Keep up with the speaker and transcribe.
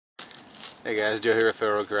Hey guys, Joe here at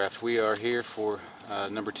Pharaohcraft. We are here for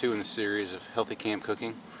number 2 in the series of healthy camp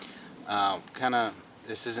cooking.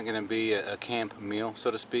 This isn't going to be a camp meal, so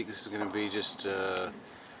to speak. This is going to be just,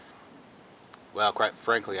 well, quite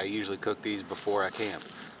frankly, I usually cook these before I camp,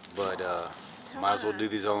 but might as well do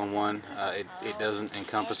these all in one. It doesn't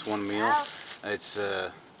encompass one meal. It's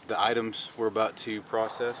the items we're about to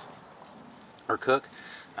process or cook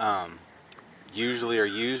usually are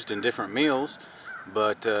used in different meals,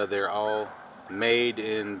 but they're all made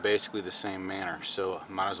in basically the same manner, so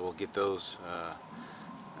might as well get those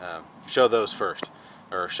show those first,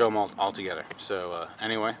 or show them all together. So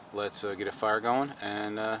anyway, let's get a fire going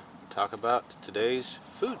and talk about today's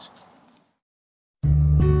foods.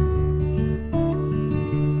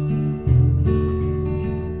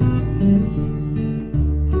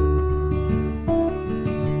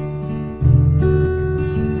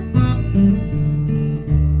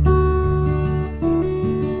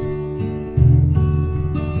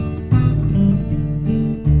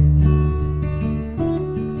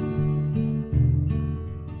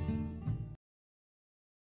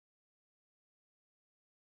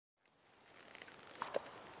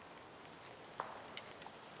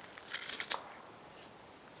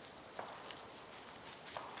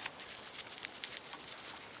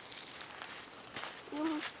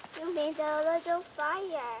 You made a little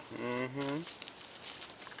fire. Mm-hmm.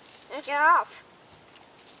 Take it off.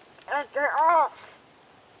 Take it off.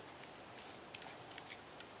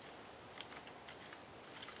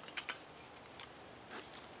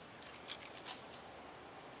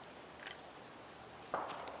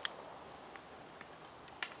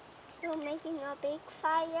 You're making a big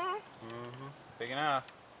fire? Mm-hmm. Big enough.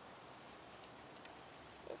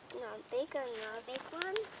 It's not big enough. Big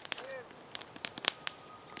one?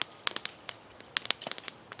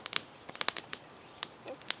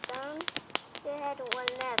 It's done. You had one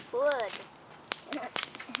left wood.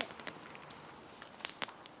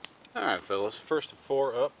 Alright fellas, first of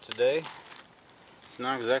 4 up today. It's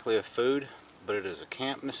not exactly a food, but it is a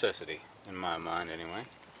camp necessity, in my mind anyway.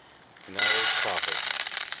 And that is coffee.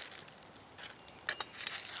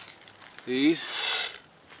 These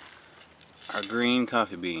are green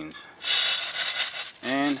coffee beans.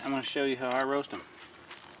 And I'm going to show you how I roast them.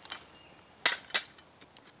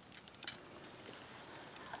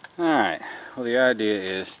 Alright, well the idea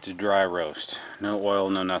is to dry roast. No oil,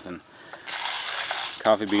 no nothing.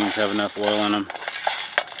 Coffee beans have enough oil in them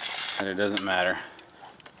that it doesn't matter.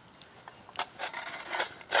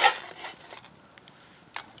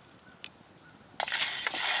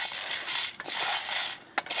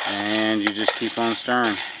 And you just keep on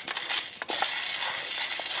stirring.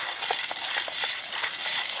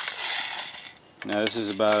 Now this is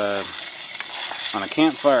about on a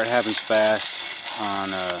campfire it happens fast.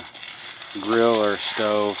 On a grill or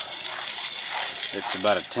stove it's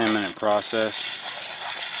about a 10-minute process.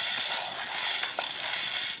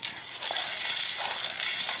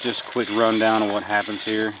 Just a quick rundown of what happens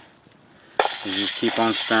here. You just keep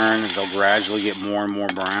on stirring, they'll gradually get more and more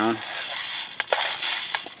brown.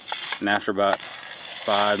 And after about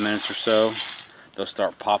 5 minutes or so, they'll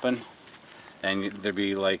start popping. And there'll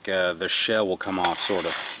be like, the shell will come off, sort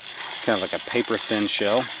of. Kind of like a paper thin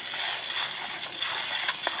shell.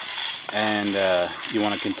 And you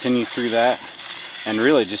want to continue through that. And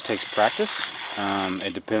really it just takes practice.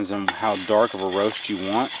 It depends on how dark of a roast you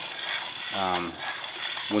want.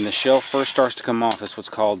 When the shell first starts to come off, that's what's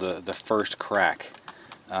called the first crack.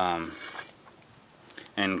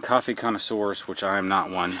 And coffee connoisseurs, which I am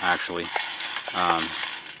not one actually,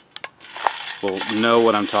 will know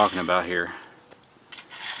what I'm talking about here.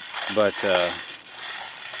 But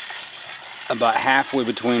about halfway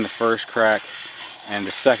between the first crack and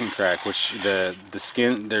the second crack, which the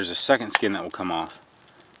skin, there's a second skin that will come off.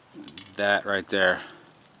 That right there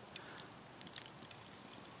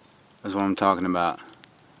is what I'm talking about.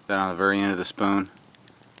 That on the very end of the spoon.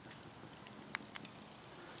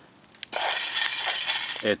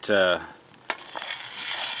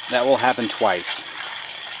 That will happen twice.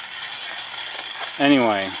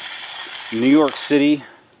 Anyway, New York City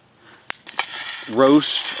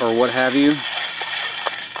roast or what have you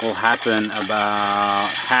will happen about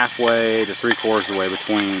halfway to 3/4 of the way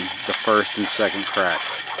between the first and second crack.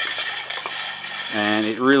 And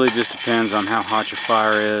it really just depends on how hot your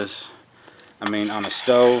fire is. I mean, on a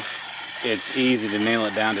stove, it's easy to nail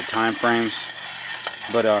it down to time frames,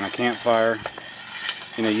 but on a campfire,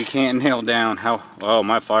 you know, you can't nail down how, oh,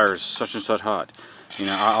 my fire is such and such hot. You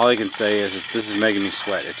know, all I can say is this is making me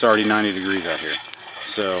sweat. It's already 90 degrees out here.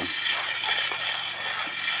 So,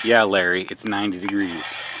 yeah, Larry, it's 90 degrees.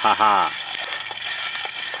 Haha.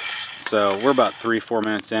 So we're about 3-4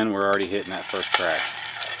 minutes in, we're already hitting that first crack.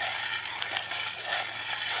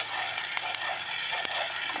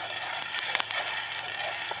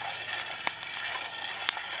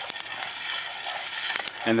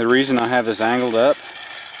 And the reason I have this angled up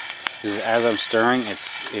is as I'm stirring,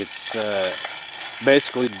 it's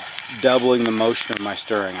basically doubling the motion of my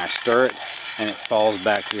stirring. I stir it and it falls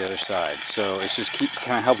back to the other side. So it's just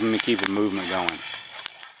kind of helping me keep the movement going.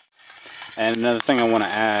 And another thing I want to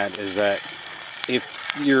add is that if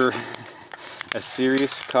you're a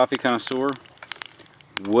serious coffee connoisseur,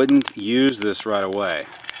 wouldn't use this right away.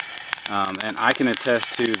 And I can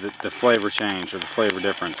attest to the flavor change or the flavor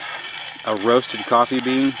difference. A roasted coffee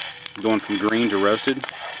bean, going from green to roasted,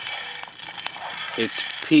 its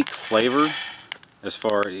peak flavor as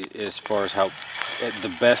far as how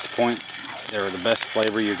the best point or the best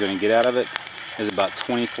flavor you're going to get out of it is about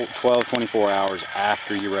 12-24 hours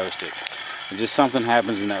after you roast it. Just something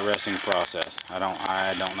happens in that resting process. I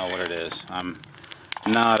don't know what it is. I'm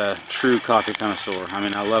not a true coffee connoisseur. I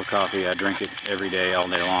mean, I love coffee. I drink it every day, all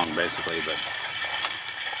day long, basically.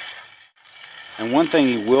 And one thing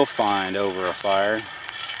you will find over a fire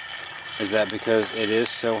is that because it is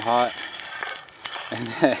so hot, and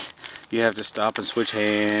that you have to stop and switch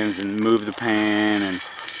hands and move the pan and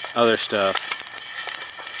other stuff,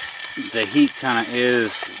 the heat kind of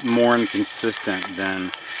is more inconsistent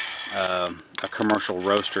than a commercial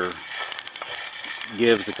roaster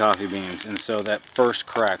gives the coffee beans, and so that first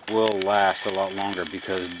crack will last a lot longer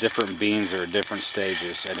because different beans are at different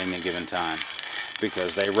stages at any given time,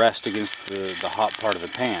 because they rest against the hot part of the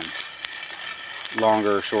pan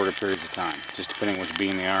longer or shorter periods of time, just depending which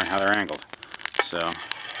bean they are and how they're angled. So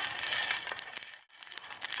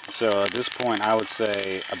at this point I would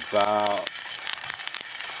say about,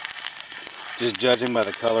 just judging by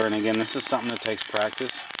the color, and again this is something that takes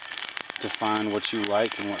practice, to find what you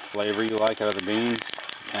like and what flavor you like out of the beans,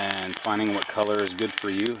 and finding what color is good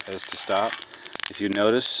for you as to stop. If you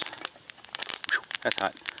notice, that's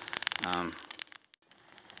hot.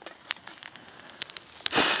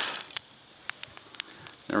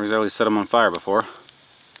 Never exactly set them on fire before.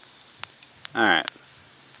 Alright.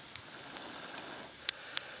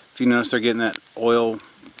 If you notice they're getting that oil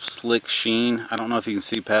slick sheen, I don't know if you can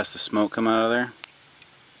see past the smoke coming out of there.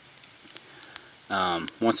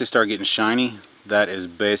 Once they start getting shiny, that is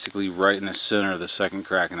basically right in the center of the second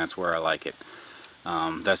crack, and that's where I like it.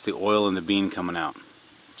 That's the oil in the bean coming out.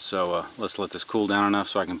 So let's let this cool down enough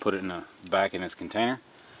so I can put it back in its container,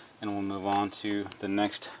 and we'll move on to the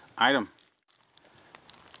next item.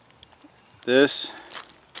 This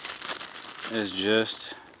is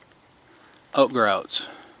just Oat Groats.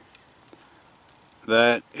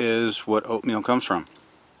 That is what oatmeal comes from.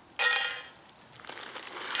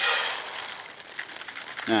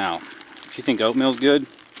 Now, if you think oatmeal's good,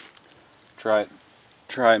 try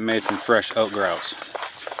it made from fresh Oat Groats.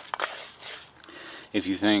 If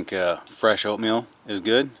you think fresh oatmeal is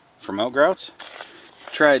good from Oat Groats,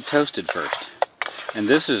 try it toasted first. And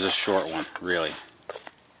this is a short one, really.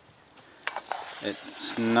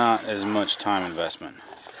 It's not as much time investment.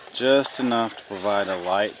 Just enough to provide a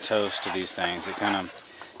light toast to these things. It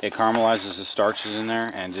caramelizes the starches in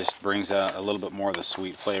there and just brings out a little bit more of the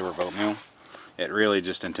sweet flavor of oatmeal. It really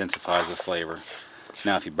just intensifies the flavor.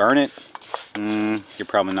 Now if you burn it, you're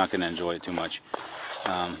probably not going to enjoy it too much,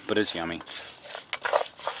 but it's yummy.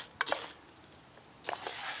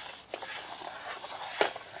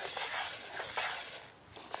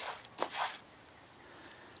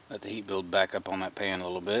 Let the heat build back up on that pan a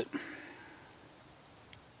little bit.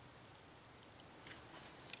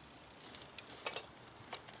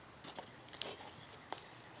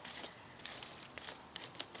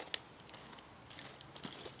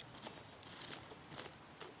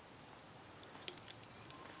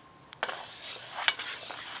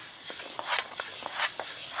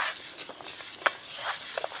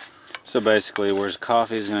 So basically, whereas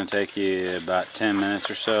coffee is going to take you about 10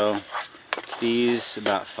 minutes or so, these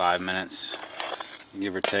about 5 minutes,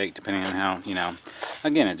 give or take, depending on how,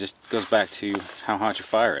 again, it just goes back to how hot your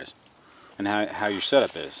fire is and how your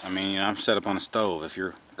setup is. I mean, I'm set up on a stove. If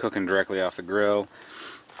you're cooking directly off the grill,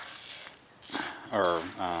 or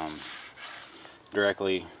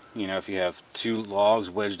directly, if you have two logs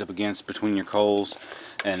wedged up against between your coals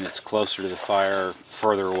and it's closer to the fire,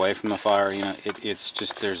 further away from the fire, it's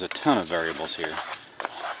just, there's a ton of variables here.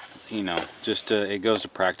 It goes to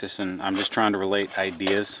practice, and I'm just trying to relate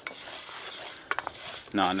ideas,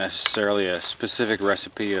 not necessarily a specific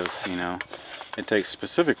recipe of, it takes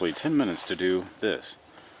specifically 10 minutes to do this.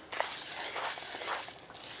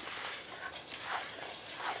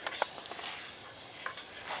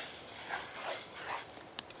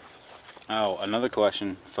 Oh, another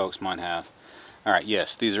question folks might have. Alright,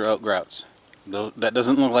 yes, these are oat groats. That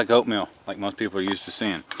doesn't look like oatmeal, like most people are used to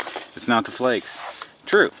seeing. It's not the flakes.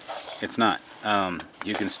 True, it's not.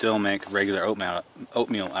 You can still make regular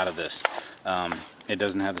oatmeal out of this. It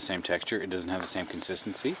doesn't have the same texture, it doesn't have the same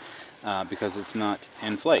consistency, because it's not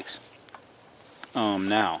in flakes.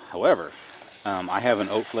 Now, however, I have an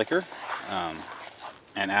oat flicker,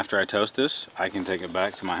 and after I toast this, I can take it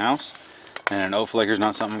back to my house. And an oat flicker is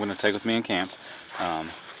not something I'm going to take with me in camp.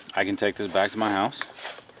 I can take this back to my house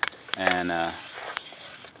and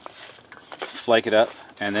flake it up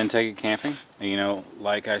and then take it camping. And, you know,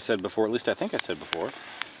 like I said before, at least I think I said before,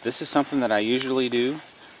 this is something that I usually do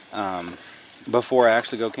before I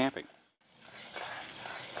actually go camping.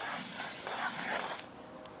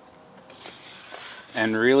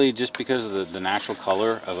 And really, just because of the natural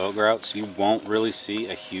color of oat groats, you won't really see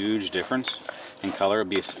a huge difference in color. It'll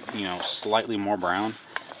be, you know, slightly more brown.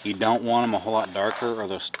 You don't want them a whole lot darker,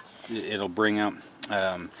 or it'll bring out.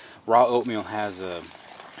 Raw oatmeal has a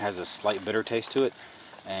slight bitter taste to it,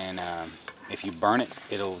 and if you burn it,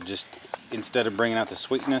 it'll just, instead of bringing out the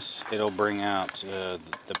sweetness, it'll bring out the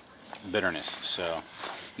bitterness. So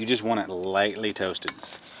you just want it lightly toasted.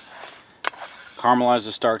 Caramelize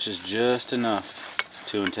the starches just enough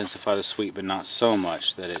to intensify the sweet, but not so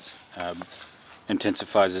much that it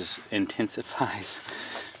intensifies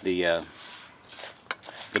the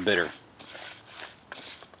bitter.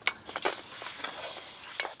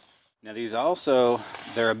 Now these also,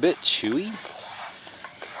 they're a bit chewy.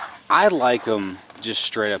 I like them just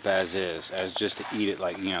straight up as is, as just to eat it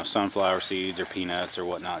like, you know, sunflower seeds or peanuts or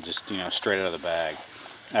whatnot, just, you know, straight out of the bag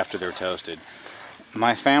after they're toasted.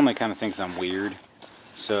 My family kind of thinks I'm weird,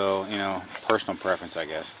 so, you know, personal preference, I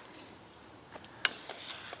guess.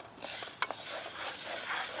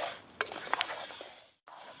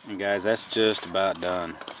 And guys, that's just about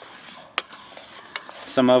done.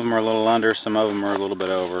 Some of them are a little under, some of them are a little bit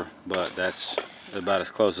over, but that's about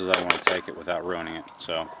as close as I want to take it without ruining it.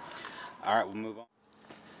 So, alright, we'll move on.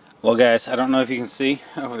 Well guys, I don't know if you can see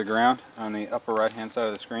over the ground on the upper right hand side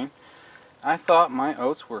of the screen. I thought my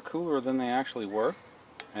oats were cooler than they actually were.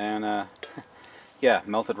 And yeah,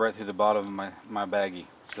 melted right through the bottom of my baggie.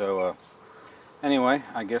 So anyway,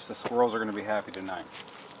 I guess the squirrels are going to be happy tonight.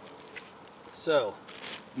 So,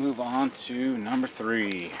 move on to number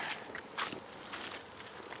 3.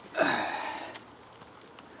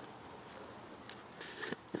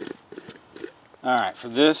 Alright, for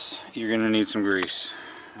this, you're going to need some grease.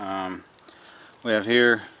 We have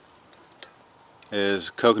here is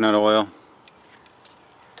coconut oil.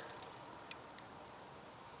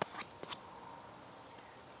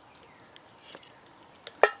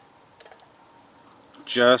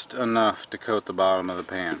 Just enough to coat the bottom of the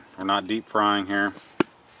pan. We're not deep frying here.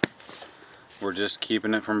 We're just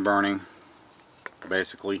keeping it from burning,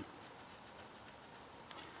 basically.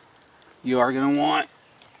 You are going to want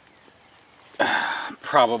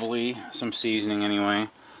probably some seasoning anyway.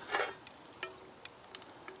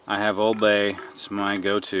 I have Old Bay, it's my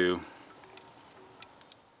go-to.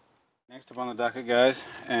 Next up on the docket, guys,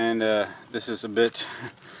 and this is a bit,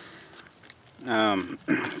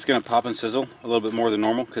 it's going to pop and sizzle a little bit more than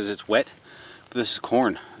normal because it's wet. But this is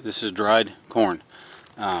corn. This is dried corn.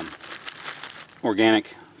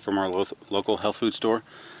 Organic from our local health food store.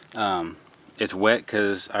 It's wet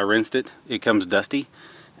because I rinsed it. It comes dusty,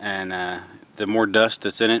 and the more dust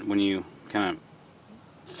that's in it when you kind of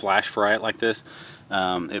flash fry it like this,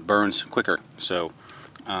 it burns quicker. So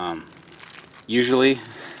usually,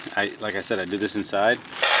 like I said, I do this inside,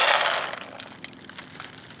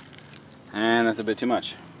 and that's a bit too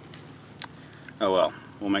much. Oh well,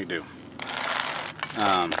 we'll make do.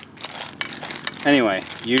 Anyway,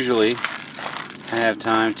 usually I have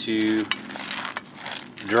time to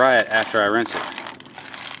dry it after I rinse it.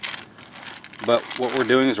 But what we're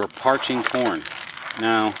doing is we're parching corn.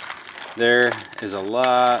 Now, there is a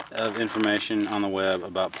lot of information on the web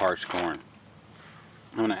about parched corn.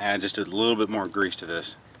 I'm going to add just a little bit more grease to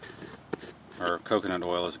this, or coconut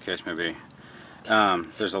oil as the case may be.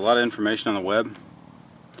 There's a lot of information on the web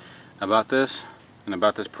about this and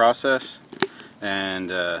about this process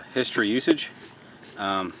and history usage.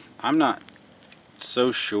 I'm not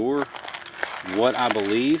so sure what I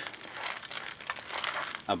believe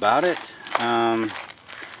about it.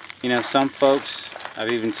 You know, some folks,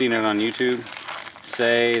 I've even seen it on YouTube,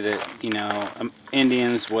 say that, you know,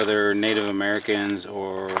 Indians, whether Native Americans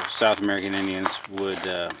or South American Indians, would,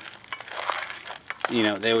 you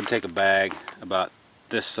know, they would take a bag about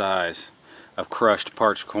this size of crushed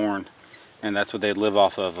parched corn, and that's what they'd live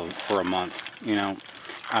off of for a month. You know,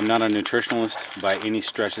 I'm not a nutritionalist by any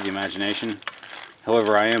stretch of the imagination,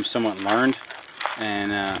 However, I am somewhat learned,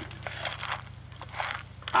 and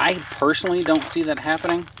I personally don't see that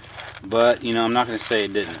happening, but you know, I'm not going to say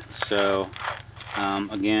it didn't. So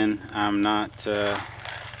again, I'm not as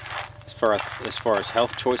far as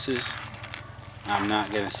health choices, I'm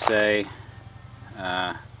not going to say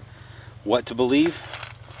what to believe.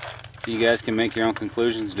 You guys can make your own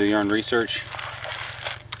conclusions, do your own research,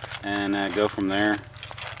 and go from there,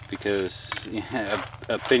 because yeah,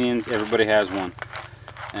 opinions, everybody has one.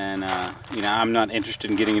 And you know, I'm not interested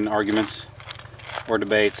in getting in arguments or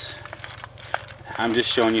debates. I'm just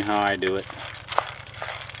showing you how I do it.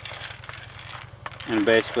 And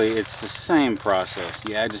basically it's the same process.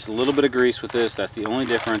 You add just a little bit of grease with this. That's the only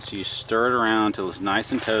difference. You stir it around until it's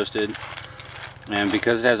nice and toasted, and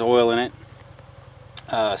because it has oil in it,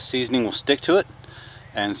 seasoning will stick to it.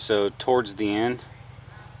 And so towards the end,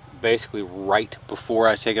 basically right before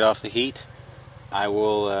I take it off the heat, I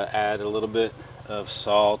will add a little bit of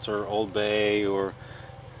salt or Old Bay or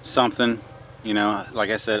something. You know, like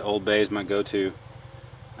I said, Old Bay is my go-to.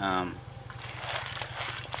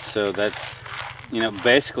 So that's, you know,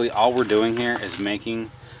 basically all we're doing here is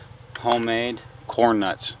making homemade corn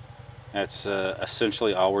nuts. That's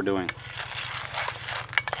essentially all we're doing.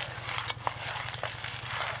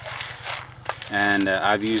 And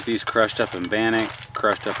I've used these crushed up in bannock,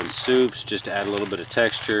 crushed up in soups, just to add a little bit of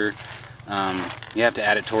texture. You have to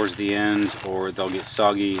add it towards the end or they'll get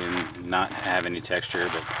soggy and not have any texture,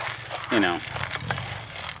 but you know.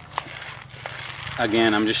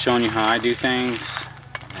 Again, I'm just showing you how I do things,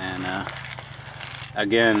 and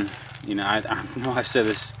again, you know, I know I've said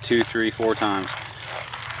this 2, 3, 4 times.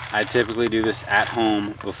 I typically do this at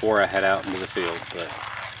home before I head out into the field, but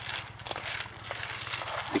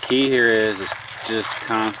the key here is just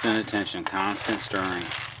constant attention, constant stirring.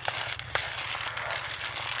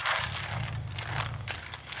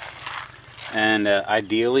 And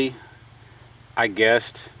ideally, I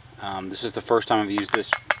guessed, this is the first time I've used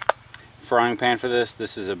this frying pan for this.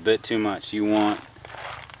 This is a bit too much. You want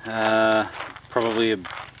probably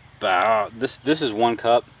about, this is 1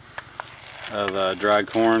 cup of dried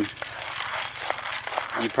corn.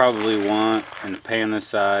 You probably want, in a pan this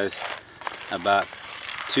size, about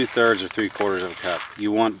 2/3 or 3/4 of a cup.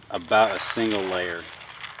 You want about a single layer.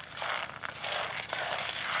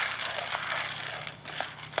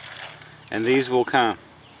 And these will kind of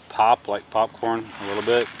pop like popcorn a little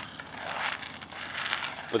bit,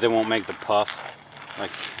 but they won't make the puff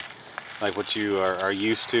like what you are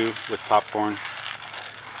used to with popcorn.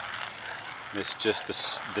 It's just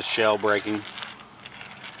the shell breaking.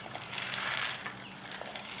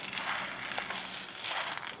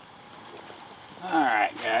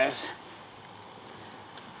 Alright guys,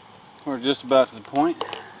 we're just about to the point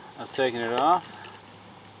of taking it off.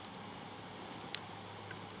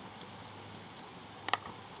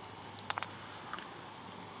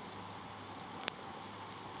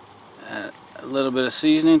 A little bit of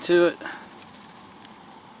seasoning to it.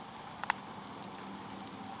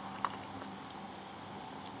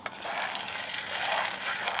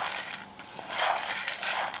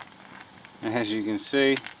 As you can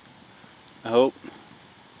see, I hope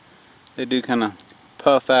they do kind of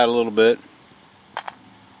puff out a little bit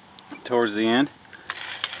towards the end.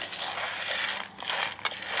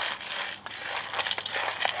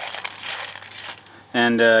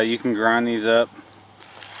 And you can grind these up.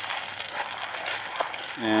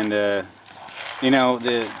 And you know,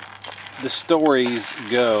 the stories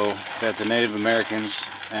go that the Native Americans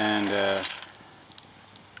and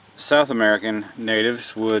South American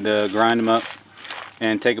natives would grind them up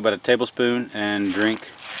and take about a tablespoon and drink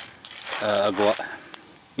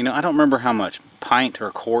you know, I don't remember how much, pint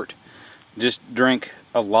or quart. Just drink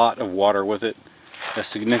a lot of water with it, a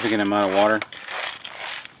significant amount of water,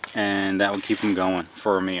 and that would keep them going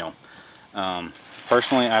for a meal.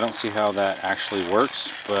 Personally, I don't see how that actually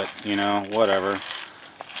works, but you know, whatever.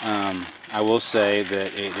 I will say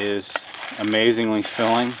that it is amazingly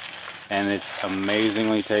filling and it's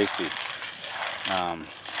amazingly tasty.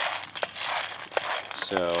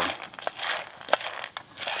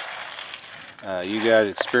 You guys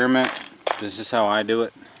experiment. This is how I do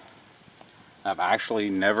it. I've actually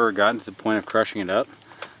never gotten to the point of crushing it up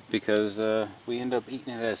because we end up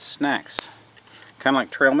eating it as snacks, kind of like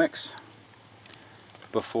trail mix,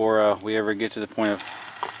 before we ever get to the point of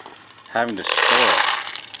having to store it.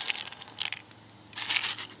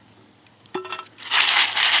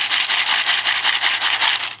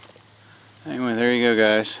 Anyway, there you go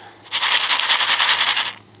guys.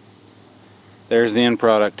 There's the end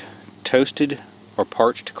product. Toasted or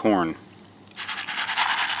parched corn.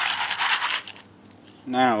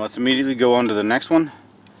 Now let's immediately go on to the next one.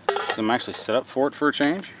 I'm actually set up for it for a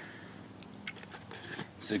change.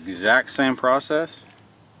 It's the exact same process.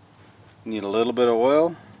 You need a little bit of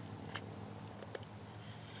oil.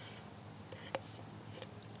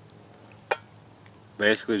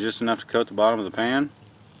 Basically just enough to coat the bottom of the pan.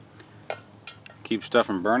 Keep stuff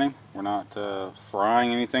from burning. We're not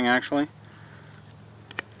frying anything actually.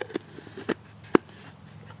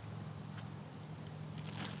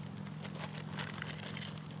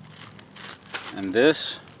 And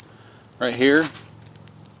this right here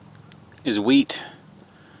is wheat.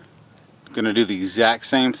 Going to do the exact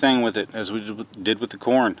same thing with it as we did with the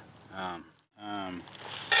corn.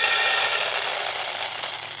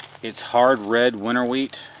 It's hard red winter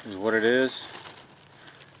wheat is what it is.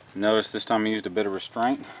 Notice this time I used a bit of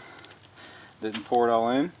restraint. Didn't pour it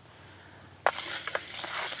all in.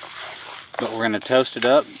 But we're going to toast it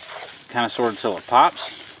up, kind of sort of till it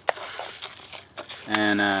pops.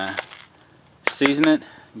 And season it,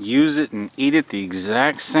 use it, and eat it the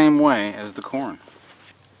exact same way as the corn.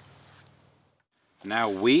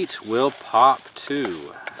 Now wheat will pop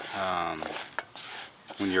too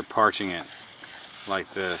when you're parching it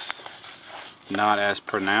like this. Not as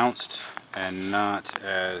pronounced and not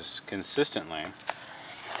as consistently.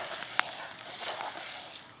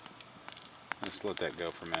 Let's let that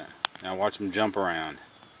go for a minute. Now watch them jump around.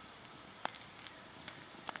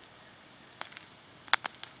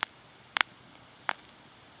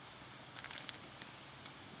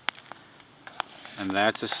 And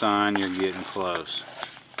that's a sign you're getting close.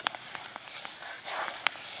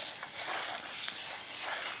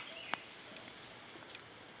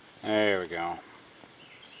 There we go.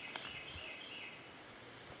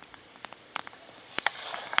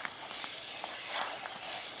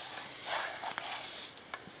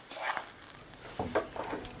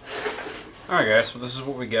 Alright guys, so this is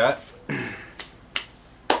what we got.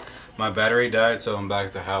 My battery died, so I'm back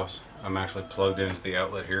at the house. I'm actually plugged into the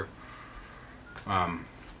outlet here.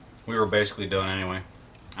 We were basically done anyway.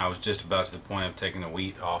 I was just about to the point of taking the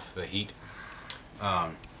wheat off the heat.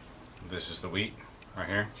 This is the wheat right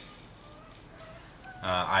here.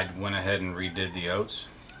 I went ahead and redid the oats,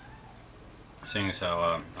 seeing as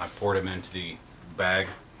how I poured them into the bag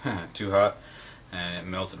too hot and it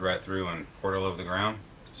melted right through and poured all over the ground.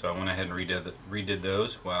 So I went ahead and redid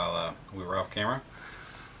those while we were off camera.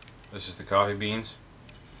 This is the coffee beans.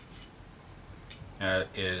 That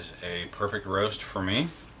is a perfect roast for me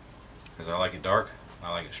because I like it dark,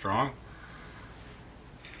 I like it strong.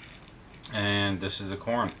 And this is the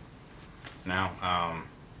corn. Now,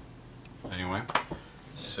 anyway,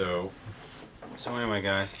 so anyway,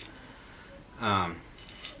 guys, all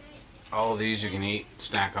of these you can eat,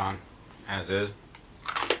 snack on, as is.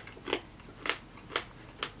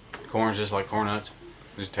 Corn's just like corn nuts,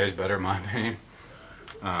 just tastes better in my opinion.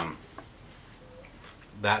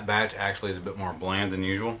 That batch actually is a bit more bland than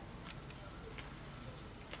usual.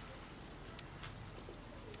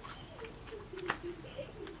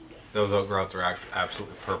 Those oat groats are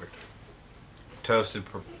absolutely perfect. Toasted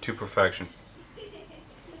to perfection.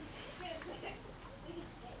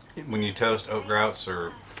 When you toast oat groats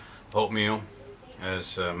or oatmeal,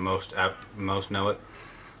 as most know it,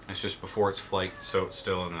 it's just before it's flaked, so it's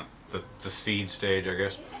still in the seed stage, I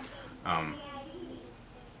guess.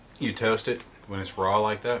 You toast it when it's raw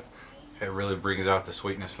like that. It really brings out the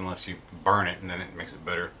sweetness unless you burn it, and then it makes it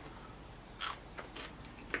better.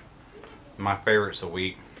 My favorite's the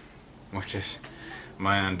wheat, which is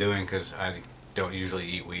my undoing because I don't usually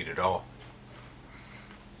eat wheat at all.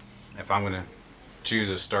 If I'm going to choose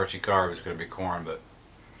a starchy carb, it's going to be corn, but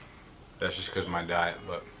that's just because of my diet.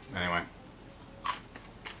 But anyway,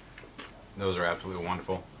 those are absolutely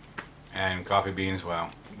wonderful. And coffee beans,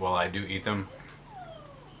 well, while I do eat them,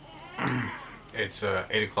 it's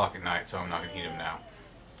 8 o'clock at night, so I'm not going to eat them now.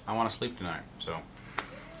 I want to sleep tonight. So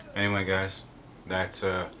anyway, guys, that's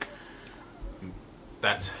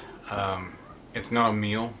it's not a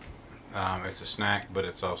meal. It's a snack, but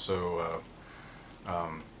it's also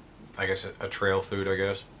I guess a trail food, I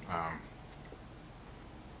guess.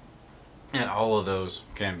 And all of those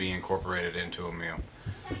can be incorporated into a meal.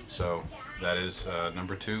 So that is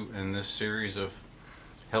number 2 in this series of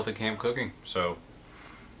healthy camp cooking. So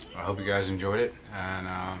I hope you guys enjoyed it, and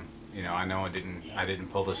you know, I know I didn't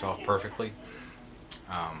pull this off perfectly,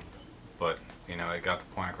 but you know, it got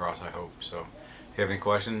the point across, I hope. So if you have any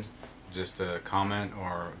questions, just comment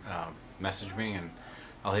or message me and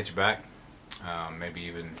I'll hit you back. Maybe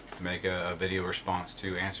even make a video response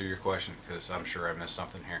to answer your question, because I'm sure I missed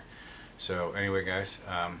something here. So anyway, guys,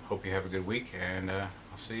 hope you have a good week, and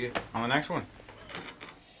I'll see you on the next one.